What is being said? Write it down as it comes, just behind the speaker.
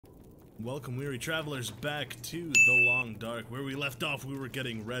Welcome, weary travelers, back to the Long Dark. Where we left off, we were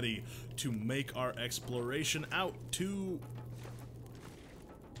getting ready to make our exploration out to...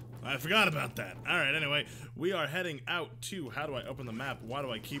 I forgot about that. Alright, anyway, we are heading out to... How do I open the map? Why do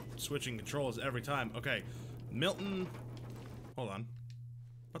I keep switching controls every time? Okay, Milton... Hold on.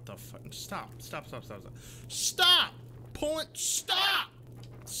 What the fuck? Stop. Stop. Stop! Point! Stop!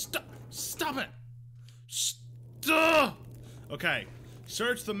 Stop it! Stop! Okay.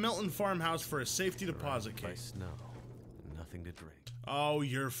 Search the Milton farmhouse for a safety deposit key. By snow, nothing to drink. Oh,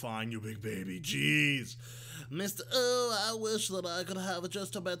 you're fine, you big baby. Jeez. Mr. Oh, I wish that I could have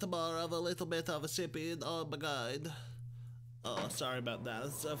just a bit more of a little bit of a sippy. Oh my god. Oh, sorry about that.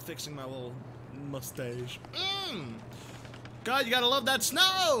 It's fixing my little mustache. God, you gotta love that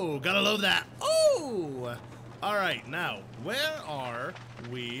snow. Gotta love that. Oh! Alright, now, where are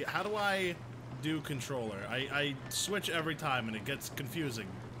we? How do I do controller? I switch every time and it gets confusing.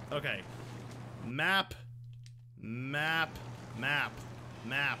 Okay. Map.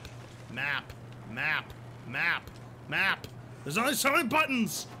 There's only so many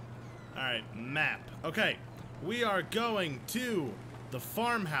buttons! Alright, map. Okay. We are going to the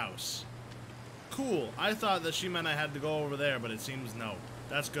farmhouse. Cool. I thought that she meant I had to go over there, but it seems no.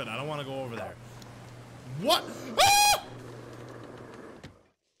 That's good. I don't want to go over there. What? Ah!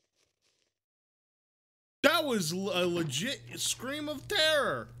 That was a legit scream of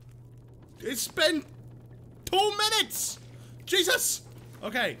terror. It's been 2 minutes. Jesus.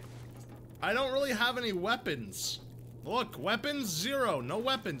 Okay. I don't really have any weapons. Look, weapons 0. No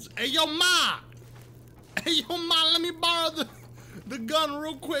weapons. Hey, yo, ma. Hey, yo, ma. Let me borrow the gun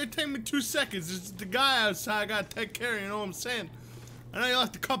real quick. Take me 2 seconds. It's the guy outside I gotta take care of. You know what I'm saying? I know you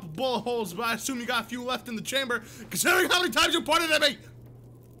left a couple bullet holes, but I assume you got a few left in the chamber, considering how many times you pointed at me.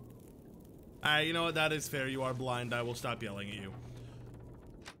 Alright, you know what? That is fair. You are blind. I will stop yelling at you.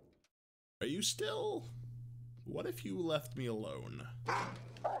 Are you still? What if you left me alone?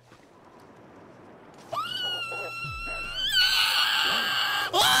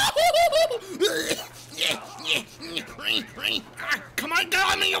 Come on, get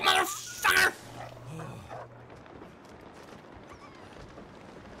on me, you motherfucker!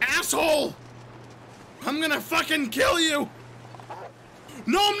 Asshole! I'm gonna fucking kill you!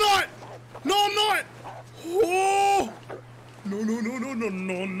 No, I'm not! No, I'm not! Oh!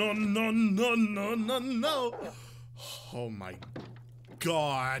 No. Oh my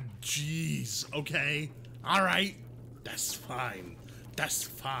god, jeez. Okay. Alright. That's fine. That's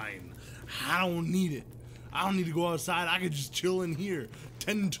fine. I don't need it. I don't need to go outside. I could just chill in here.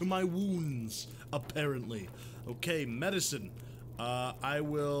 Tend to my wounds, apparently. Okay, medicine. I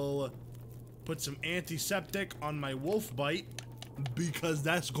will put some antiseptic on my wolf bite, because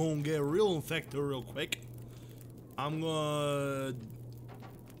that's gonna get real infected real quick. I'm gonna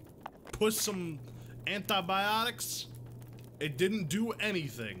put some antibiotics. It didn't do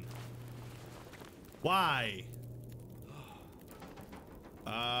anything. Why?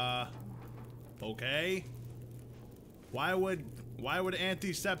 Okay. Why would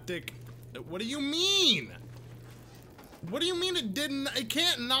antiseptic? What do you mean? What do you mean it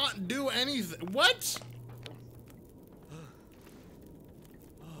can't not do anything? What?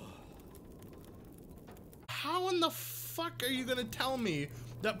 How in the fuck are you gonna tell me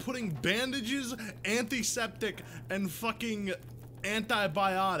that putting bandages, antiseptic, and fucking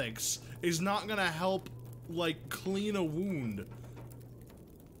antibiotics is not gonna help, like, clean a wound?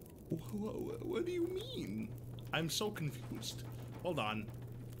 What do you mean? I'm so confused. Hold on.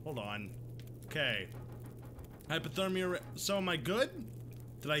 Okay. Hypothermia. So am I good?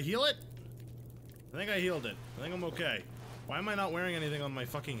 Did I heal it? I think I healed it. I think I'm okay. Why am I not wearing anything on my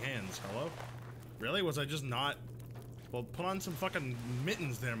fucking hands? Hello? Really? Was I just not? Well, put on some fucking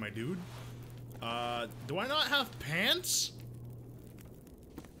mittens there, my dude. Do I not have pants?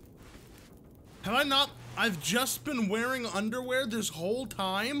 Have I not? I've just been wearing underwear this whole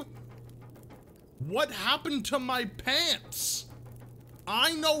time? What happened to my pants?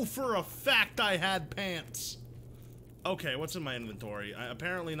 I know for a fact I had pants. Okay, what's in my inventory?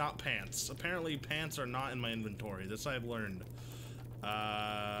 Apparently not pants. Apparently pants are not in my inventory. This I've learned.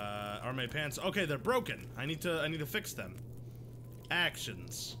 Are my pants? Okay, they're broken. I need to fix them.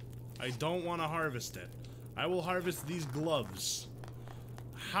 Actions. I don't want to harvest it. I will harvest these gloves.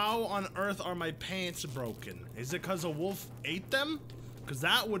 How on earth are my pants broken? Is it because a wolf ate them? Because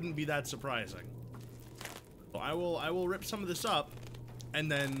that wouldn't be that surprising. Well, I will rip some of this up,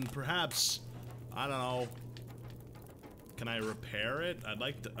 and then perhaps, I don't know. Can I repair it?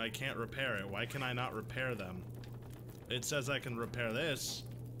 I can't repair it. Why can I not repair them? It says I can repair this.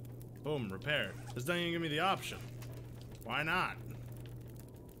 Boom, repair. This doesn't even give me the option. Why not?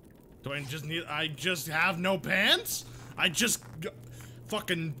 Do I just have no pants? I just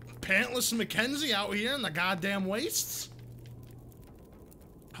fucking pantless Mackenzie out here in the goddamn wastes?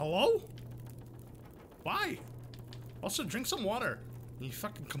 Hello? Why? Also, drink some water. You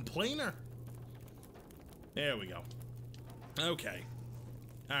fucking complainer. There we go. Okay.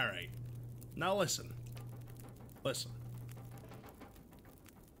 Alright. Now listen. Listen.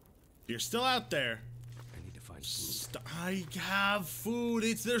 You're still out there. I need to find food. I have food.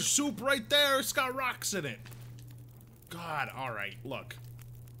 There's soup right there. It's got rocks in it. God, alright, look.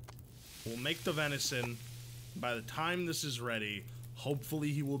 We'll make the venison. By the time this is ready, hopefully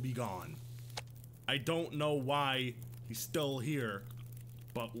he will be gone. I don't know why he's still here,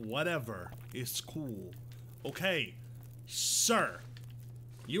 but whatever. It's cool. Okay, sir.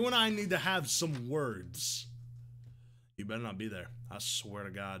 You and I need to have some words. You better not be there. I swear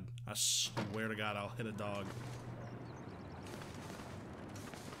to God. I swear to God I'll hit a dog.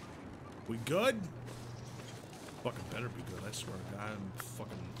 We good? Fucking better be good, I swear to God.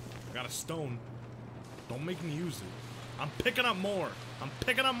 I got a stone. Don't make me use it. I'm picking up more. I'm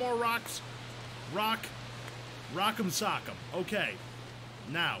picking up more rocks. Rock'em sock'em. Okay.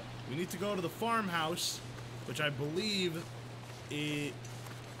 Now, we need to go to the farmhouse, which I believe is...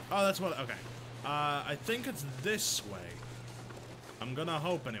 Oh, that's what... Okay. I think it's this way. I'm gonna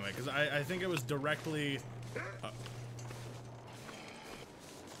hope anyway, because I think it was directly...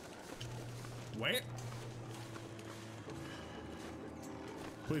 Where?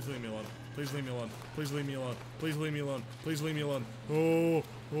 Please leave me alone. Please leave me alone. Please leave me alone. Please leave me alone. Please leave me alone.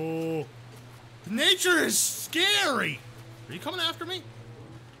 Oh. Nature is scary! Are you coming after me?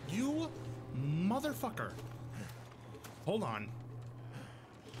 You motherfucker. Hold on.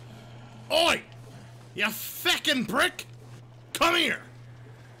 Oi! You feckin' prick! Come here!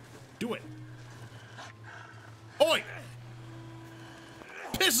 Do it. Oi!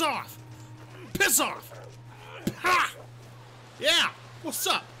 Piss off! Piss off! Ha! Yeah! What's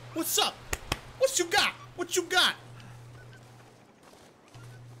up? What's up? What you got? What you got?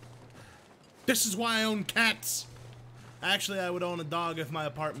 This is why I own cats. Actually, I would own a dog if my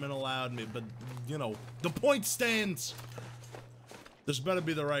apartment allowed me, but, you know, the point stands. This better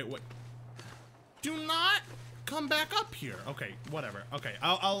be the right way. Do not come back up here. Okay, whatever. Okay,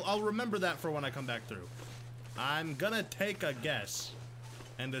 I'll remember that for when I come back through. I'm gonna take a guess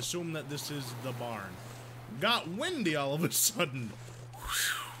and assume that this is the barn. Got windy all of a sudden.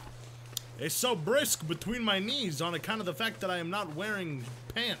 It's so brisk between my knees on account of the fact that I am not wearing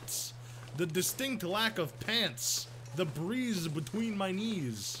pants. The distinct lack of pants. The breeze between my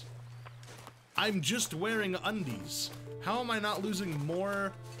knees. I'm just wearing undies. How am I not losing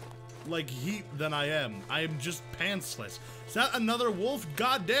more, like, heat than I am? I am just pantsless. Is that another wolf?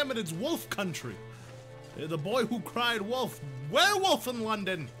 God damn it, it's wolf country. The boy who cried wolf. Werewolf in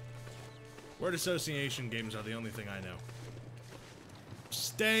London. Word association games are the only thing I know.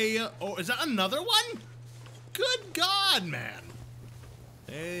 Stay. Oh, is that another one? Good God, man.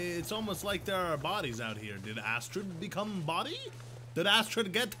 It's almost like there are bodies out here. Did Astrid become body? Did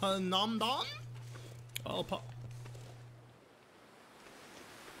Astrid get nommed on? Oh,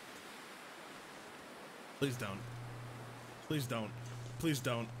 please don't. Please don't. Please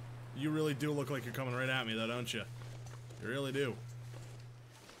don't. You really do look like you're coming right at me, though, don't you? You really do.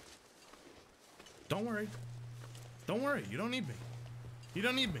 Don't worry. Don't worry. You don't need me. You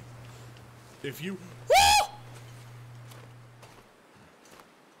don't need me. If you... Woo!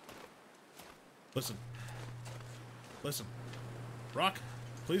 Listen. Listen. Rock.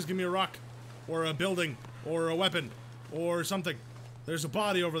 Please give me a rock. Or a building. Or a weapon. Or something. There's a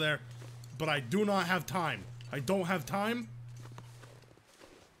body over there. But I do not have time. I don't have time.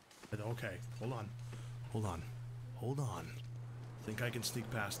 Okay. Hold on. Hold on. Hold on. Think I can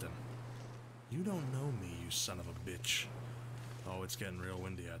sneak past him. You don't know me, you son of a bitch. Oh, it's getting real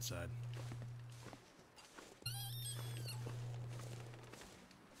windy outside.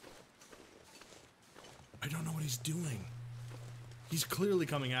 I don't know what he's doing. He's clearly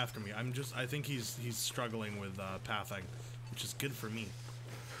coming after me. I think he's struggling with pathing, which is good for me.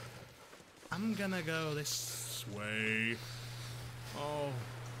 I'm gonna go this way. Oh.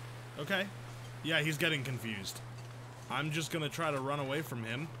 Okay. Yeah, he's getting confused. I'm just gonna try to run away from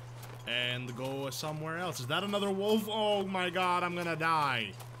him and go somewhere else. Is that another wolf? Oh my God, I'm gonna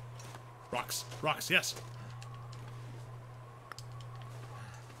die. Rocks. Rocks, yes.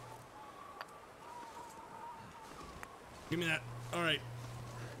 Give me that. All right.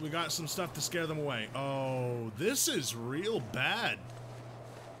 We got some stuff to scare them away. Oh, this is real bad.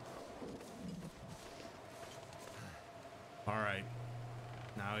 All right.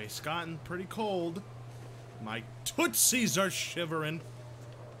 Now it's gotten pretty cold. My tootsies are shivering.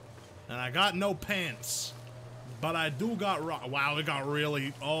 And I got no pants. But I do got wow, it got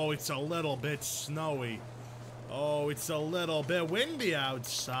really... Oh, it's a little bit snowy. Oh, it's a little bit windy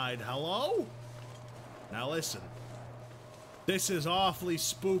outside. Hello? Now listen. This is awfully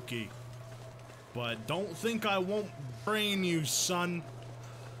spooky. But don't think I won't brain you, son.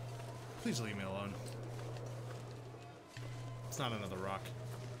 Please leave me alone. It's not another rock.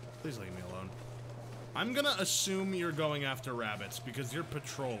 Please leave me alone. I'm gonna assume you're going after rabbits because you're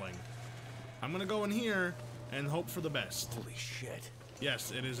patrolling. I'm gonna go in here and hope for the best. Holy shit.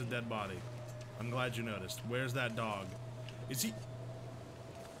 Yes, it is a dead body. I'm glad you noticed. Where's that dog? Is he...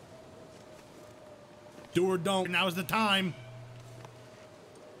 Do or don't. Now's the time.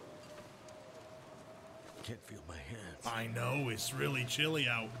 Can't feel my hands. I know, it's really chilly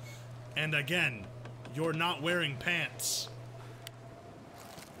out. And again, you're not wearing pants.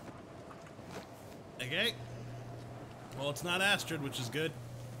 Okay. Well, it's not Astrid, which is good.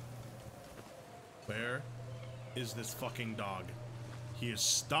 Where is this fucking dog? He is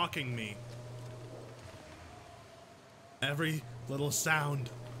stalking me. Every little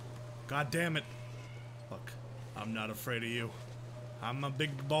sound. God damn it. Look, I'm not afraid of you. I'm a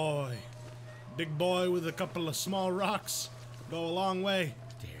big boy. Big boy with a couple of small rocks. Go a long way.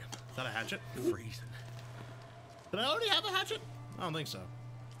 Damn. Is that a hatchet? Freezing. Did I already have a hatchet? I don't think so.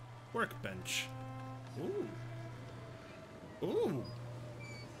 Workbench. Ooh. Ooh.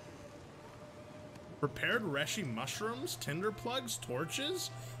 Prepared Reshi mushrooms, tinder plugs, torches.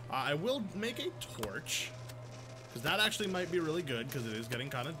 I will make a torch. Because that actually might be really good because it is getting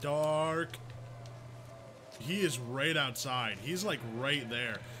kind of dark. He is right outside. He's like right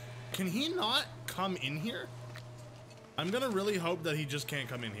there. Can he not come in here? I'm gonna really hope that he just can't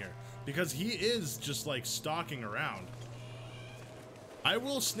come in here. Because he is just like stalking around. I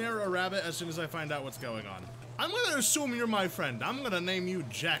will snare a rabbit as soon as I find out what's going on. I'm gonna assume you're my friend. I'm gonna name you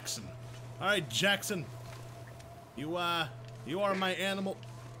Jackson. Alright, Jackson. You are my animal.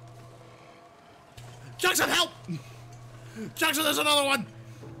 Jackson, help! Jackson, there's another one!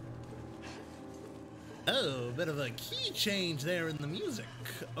 Oh, bit of a key change there in the music.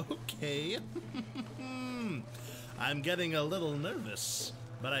 Okay. I'm getting a little nervous,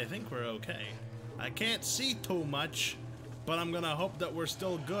 but I think we're okay. I can't see too much, but I'm gonna hope that we're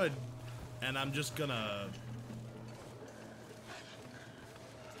still good, and I'm just gonna...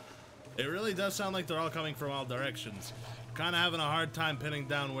 It really does sound like they're all coming from all directions. Kinda having a hard time pinning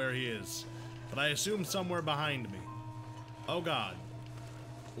down where he is, but I assume somewhere behind me. Oh god.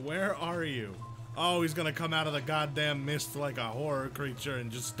 Where are you? Oh, he's gonna come out of the goddamn mist like a horror creature and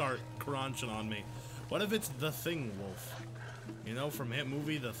just start crunching on me. What if it's the Thing Wolf? You know, from hit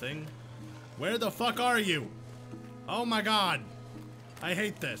movie The Thing? Where the fuck are you? Oh my god. I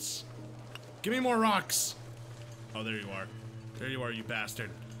hate this. Give me more rocks. Oh, there you are. There you are, you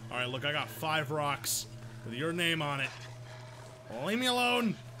bastard. Alright, look, I got 5 rocks with your name on it. Leave me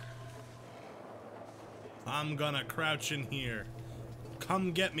alone. I'm gonna crouch in here.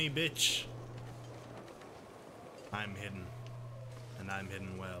 Come get me, bitch. I'm hidden. And I'm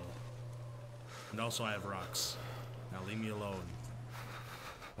hidden well. And also I have rocks. Now leave me alone.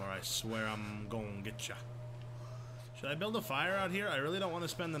 Or I swear I'm gonna get ya. Should I build a fire out here? I really don't want to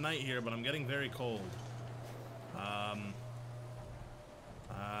spend the night here, but I'm getting very cold.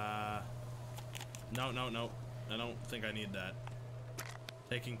 No. I don't think I need that.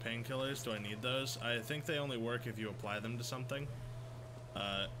 Taking painkillers, do I need those? I think they only work if you apply them to something.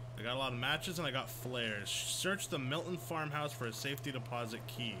 I got a lot of matches and I got flares. Search the Milton farmhouse for a safety deposit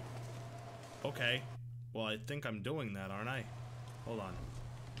key. Okay. Well, I think I'm doing that, aren't I? Hold on.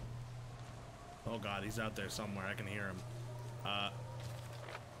 Oh god, he's out there somewhere. I can hear him.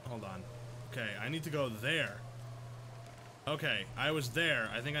 Hold on. Okay, I need to go there. Okay, I was there.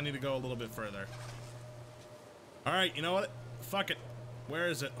 I think I need to go a little bit further. Alright, you know what? Fuck it. Where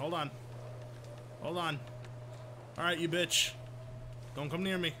is it? Hold on. Hold on. Alright, you bitch. Don't come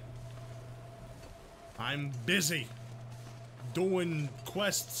near me. I'm busy doing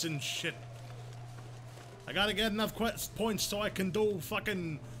quests and shit. I gotta get enough quest points so I can do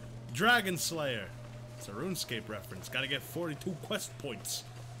fucking Dragon Slayer. It's a RuneScape reference. Gotta get 42 quest points.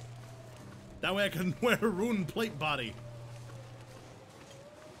 That way I can wear a rune plate body.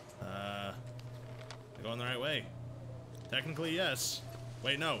 I'm going the right way. Technically, yes.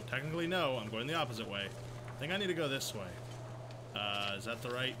 Wait, no. Technically, no. I'm going the opposite way. I think I need to go this way. Is that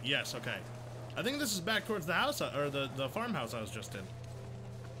the right? Yes, okay. I think this is back towards the house, or the farmhouse I was just in.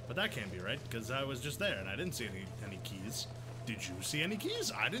 But that can't be right, because I was just there, and I didn't see any keys. Did you see any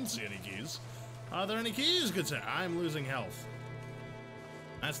keys? I didn't see any keys. Are there any keys? Good sir. I'm losing health.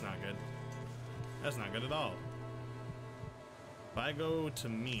 That's not good. That's not good at all. If I go to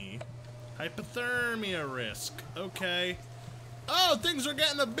me, hypothermia risk. Okay. Oh, things are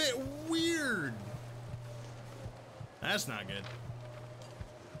getting a bit weird. That's not good.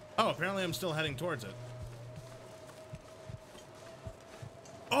 Oh, apparently I'm still heading towards it.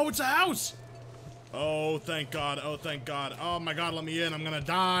 Oh, it's a house! Oh, thank God. Oh, thank God. Oh, my God, let me in. I'm gonna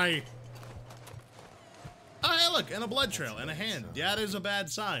die. Oh, hey, look, and a blood trail and a hand. Yeah, that is a bad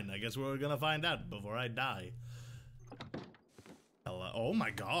sign. I guess we're gonna find out before I die. Hello. Oh,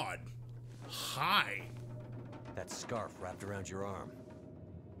 my God. Hi. That scarf wrapped around your arm.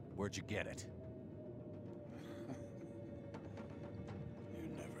 Where'd you get it? You're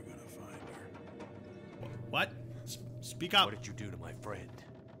never gonna find her. What? Speak up. What did you do to my friend?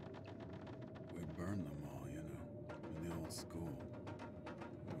 We burned them all, you know, in the old school.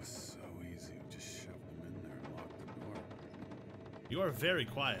 It was so easy. We just shoved them in there and locked the door. You are very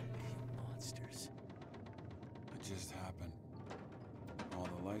quiet. Monsters. It just happened. All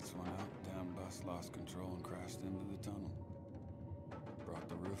the lights went out, damn bus lost control and crashed into the tunnel. Brought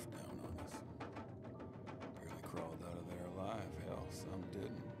the roof down on us. Barely crawled out of there alive. Hell, some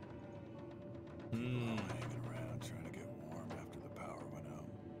didn't. All hanging around trying to get warm after the power went out.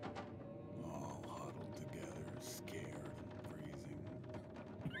 All huddled together, scared and freezing.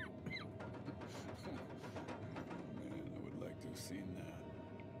 Man, I would like to have seen that.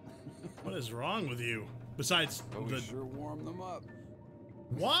 What is wrong with you? Besides But we sure warmed them up.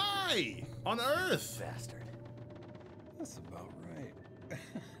 Why? On Earth? Bastard. That's about right.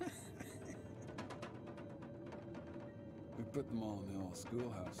 We put them all in the old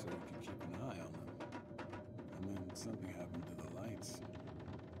schoolhouse so we could keep an eye on them. And then something happened to the lights.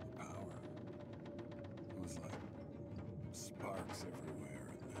 The power. It was like sparks everywhere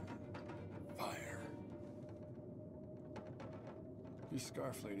and then fire. Your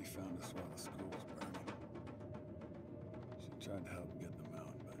scarf lady found us while the school was burning. She tried to help get them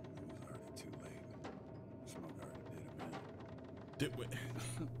out, but it was already too late. Smoke already did them in.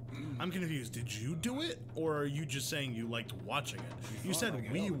 I'm confused. Did you do it, or are you just saying you liked watching it? She You fought said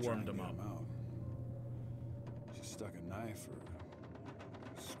like we hell to try warmed and them get up. out. She stuck a knife or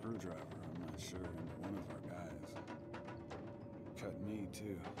a screwdriver, I'm not sure, into one of our guys. Cut me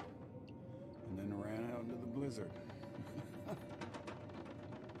too. And then ran out into the blizzard.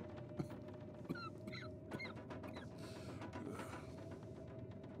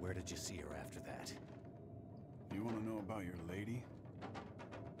 Where did you see her after that? You want to know about your lady?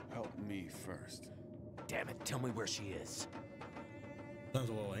 Help me first. Damn it, tell me where she is. Sounds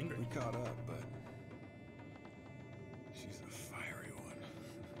a little angry. We caught up, but she's a fiery one.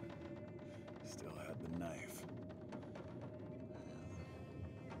 Still had the knife.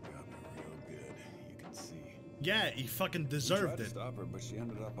 Got me real good, you can see. Yeah, he fucking We tried deserved to it. stop her, but she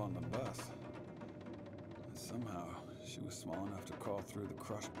ended up on the bus. And somehow, she was small enough to crawl through the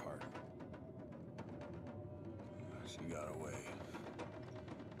crush part. She got away.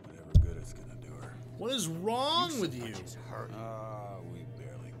 Whatever good it's gonna do her. What is wrong with you? She's hurt. Ah, we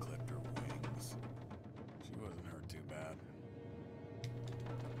barely clipped her wings. She wasn't hurt too bad.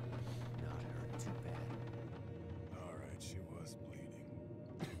 Not hurt too bad. All right, she was bleeding.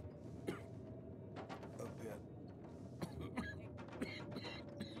 A bit.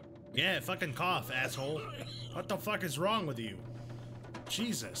 Yeah, fucking cough, asshole. What the fuck is wrong with you?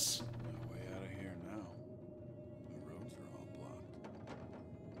 Jesus. No way out of here now. The roads are all blocked.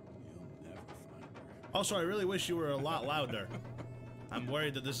 You'll never find her. Also, I really wish you were a lot louder. I'm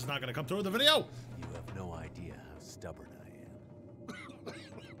worried that this is not gonna come through in the video. You have no idea how stubborn I am.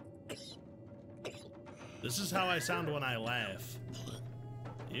 This is how I sound when I laugh.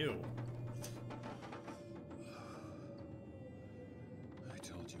 Ew. I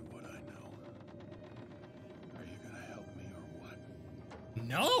told you what I know. Are you gonna help me or what?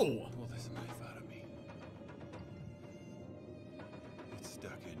 No! Pull this knife out of me. It's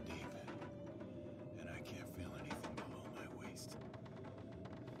stuck in deep, and I can't feel anything below my waist.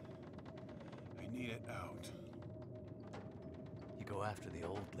 I need it out. You go after the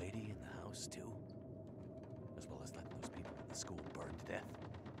old lady in the house, too? As well as letting those people in the school burn to death?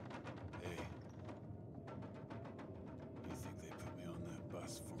 Hey, you think they put me on that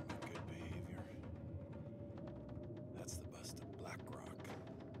bus for my good behavior? That's the bus to Black Rock.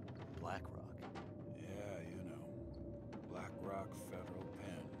 Black Rock. Yeah, you know, Black Rock Federal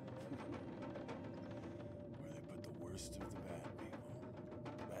Pen. Where they put the worst of the bad people.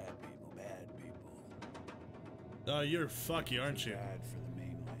 Bad people, bad people. Oh, you're fucky, aren't you? Bad for the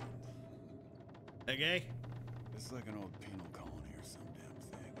mainland. Okay? It's like an old penal colony or some damn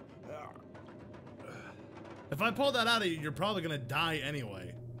thing. If I pull that out of you, you're probably gonna die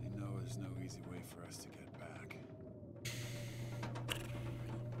anyway. They know there's no easy way for us to get back.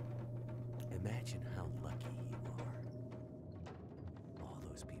 Imagine how lucky you are. All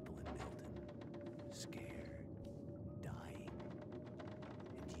those people in Milton, scared, dying,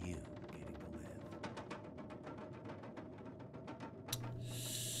 and you getting to live.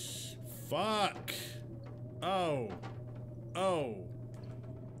 Fuck. Oh.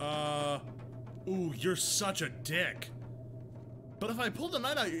 Ooh, you're such a dick. But if I pull the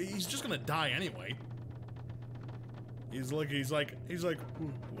knife out, he's just gonna die anyway. He's like,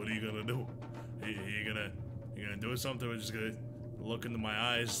 what are you gonna do? You gonna do something? Or just gonna look into my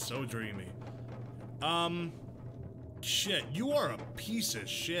eyes, so dreamy. Shit, you are a piece of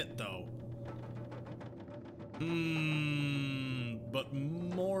shit, though. But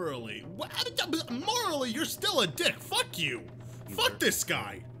morally, morally, you're still a dick. Fuck you. Fuck this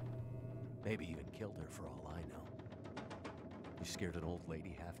guy. Maybe even killed her for all I know. You scared an old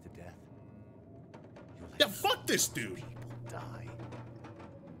lady half to death. Yeah, fuck this dude. People die.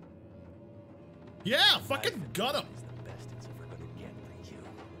 Yeah, fucking gut him. Is the best it's ever gonna get for you.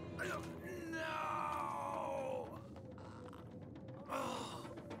 No! Oh,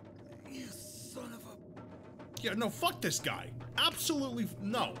 you son of a... Yeah, no, fuck this guy. Absolutely,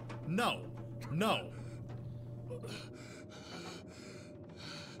 no.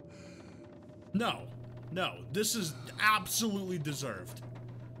 No, this is absolutely deserved.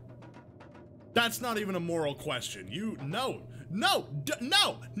 That's not even a moral question. No, do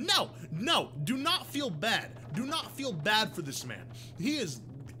not feel bad. Do not feel bad for this man. He is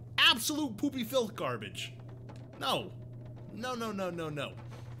absolute poopy filth garbage. No.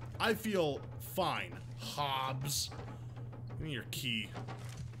 I feel fine. Hobbs. Give me your key.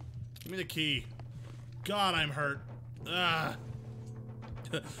 Give me the key. God, I'm hurt. Now,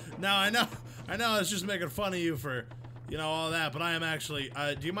 I know I was just making fun of you for, you know, all that, but I am actually,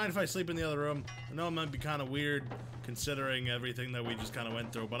 do you mind if I sleep in the other room? I know it might be kind of weird, considering everything that we just kind of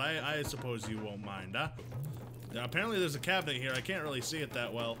went through, but I suppose you won't mind, huh? Now, apparently there's a cabinet here. I can't really see it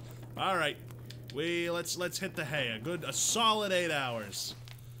that well. Alright. Let's hit the hay. A solid 8 hours.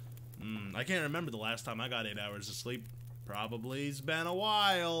 I can't remember the last time I got 8 hours of sleep. Probably it's been a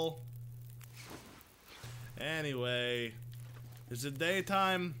while. Anyway, is it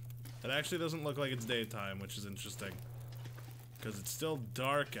daytime? It actually doesn't look like it's daytime, which is interesting. Because it's still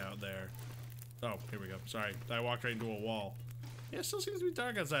dark out there. Oh, here we go. Sorry, I walked right into a wall. Yeah, it still seems to be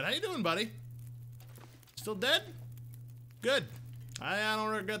dark outside. How you doing, buddy? Still dead? Good. I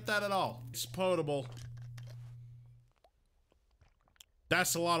don't regret that at all. It's potable.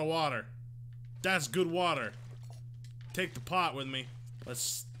 That's a lot of water. That's good water. Take the pot with me.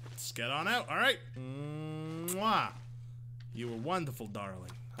 Let's get on out. All right. Mwah. You were wonderful,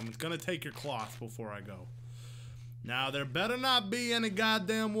 darling. I'm gonna take your cloth before I go. Now, there better not be any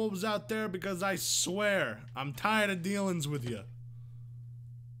goddamn wolves out there, because I swear, I'm tired of dealings with you.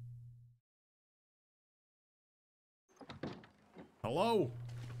 Hello?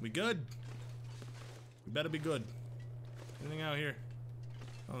 We good? We better be good. Anything out here?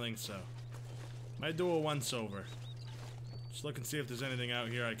 I don't think so. Might do a once-over. Just look and see if there's anything out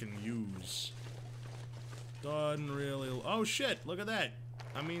here I can use. Doesn't really... Oh, shit! Look at that!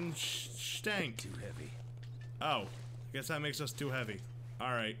 I mean, stank. Too heavy. Oh. I guess that makes us too heavy.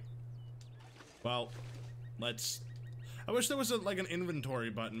 Alright. Well, let's... I wish there was like an inventory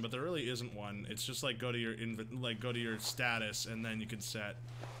button, but there really isn't one. It's just like go to your go to your status, and then you can set.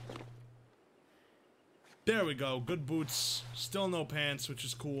 There we go. Good boots. Still no pants, which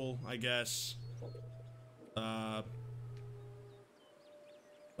is cool, I guess.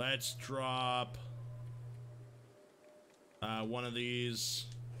 Let's drop one of these.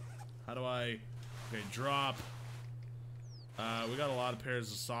 How do I... Okay, drop. We got a lot of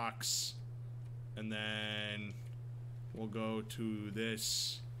pairs of socks. And then we'll go to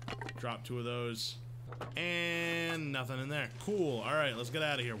this. Drop 2 of those. And nothing in there. Cool. Alright, let's get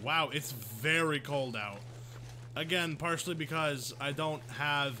out of here. Wow, it's very cold out. Again, partially because I don't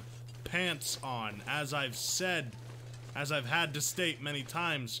have pants on. As I've said, as I've had to state many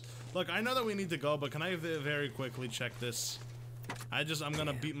times. Look, I know that we need to go, but can I very quickly check this? I'm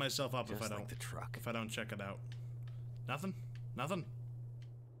gonna beat myself up if I don't. If I don't check it out. Nothing? Nothing?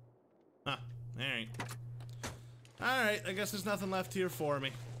 Huh. Alright. Alright, I guess there's nothing left here for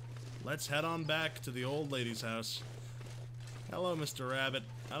me. Let's head on back to the old lady's house. Hello, Mr. Rabbit.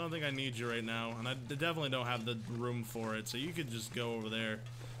 I don't think I need you right now, and I definitely don't have the room for it, so you could just go over there.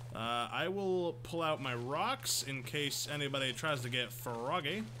 I will pull out my rocks in case anybody tries to get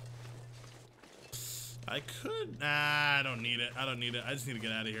froggy. I could... Nah, I don't need it. I don't need it. I just need to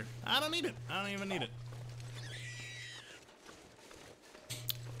get out of here. I don't need it. I don't even need it.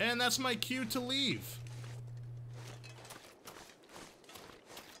 And that's my cue to leave.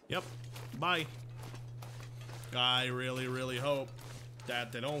 Yep. Bye. I really, really hope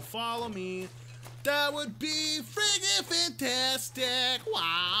that they don't follow me. That would be friggin' fantastic.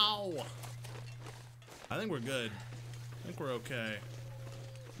 Wow. I think we're good. I think we're okay.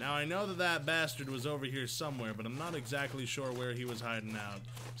 Now, I know that that bastard was over here somewhere, but I'm not exactly sure where he was hiding out.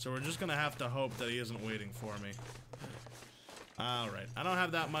 So we're just gonna have to hope that he isn't waiting for me. Alright. I don't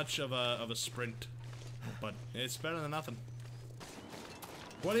have that much of a sprint, but it's better than nothing.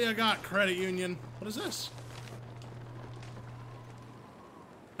 What do you got, credit union? What is this?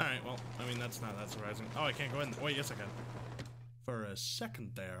 Alright, well, I mean, that's not that surprising. Oh, I can't go in. Wait, yes, I can. For a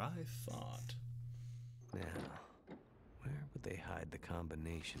second there, I thought. Now, where would they hide the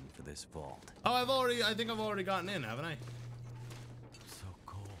combination for this vault? Oh, I think I've already gotten in, haven't I? So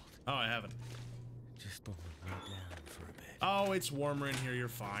cold. Oh, I haven't. Just hold me down for a bit. Oh, it's warmer in here, you're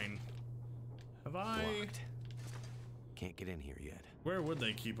fine. Have I? Blocked. Can't get in here yet. Where would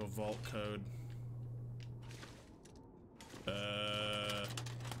they keep a vault code?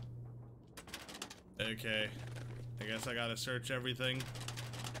 Okay. I guess I gotta search everything.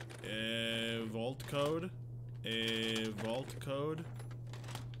 Vault code? Vault code?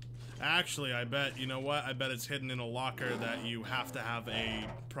 Actually, I bet, you know what? I bet it's hidden in a locker that you have to have a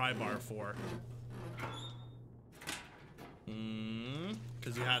pry bar for.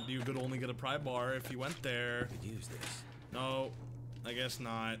 Because you could only get a pry bar if you went there. I could use this. No, I guess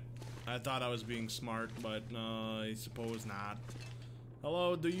not. I thought I was being smart, but no, I suppose not.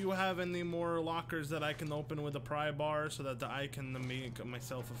 Hello, do you have any more lockers that I can open with a pry bar so that I can make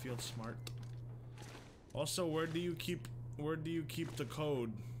myself feel smart? Also, where do you keep the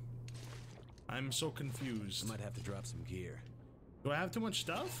code? I'm so confused. I might have to drop some gear. Do I have too much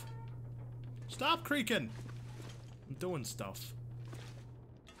stuff? Stop creaking! I'm doing stuff.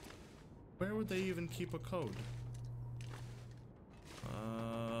 Where would they even keep a code?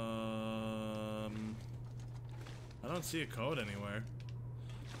 I don't see a code anywhere.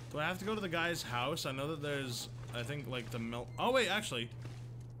 Do I have to go to the guy's house? I know that there's, I think, like the milk. Oh wait, actually,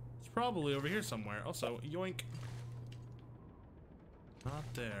 it's probably over here somewhere. Also, yoink. Not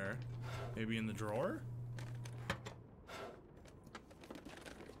there. Maybe in the drawer?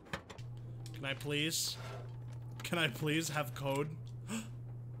 Can I please have code?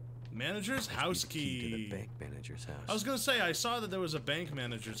 Manager's house key. To the bank manager's house. I was gonna say, I saw that there was a bank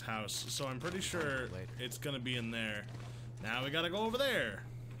manager's house, so I'm pretty sure it's gonna be in there. Now we gotta go over there.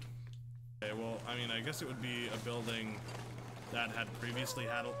 Okay, well, I mean, I guess it would be a building that had previously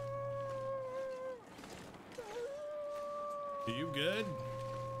had a... Are you good,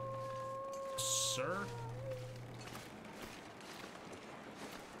 sir?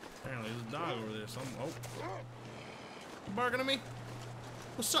 Apparently there's a dog over there. Oh. You barking at me?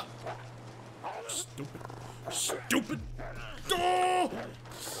 What's up? Stupid. Stupid. Oh!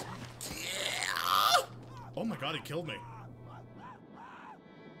 Yeah! Oh my god, he killed me.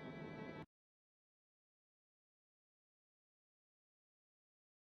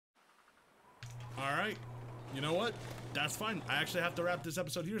 Alright. You know what? That's fine. I actually have to wrap this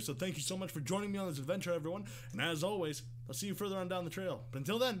episode here, so thank you so much for joining me on this adventure, everyone. And as always, I'll see you further on down the trail. But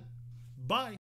until then, bye!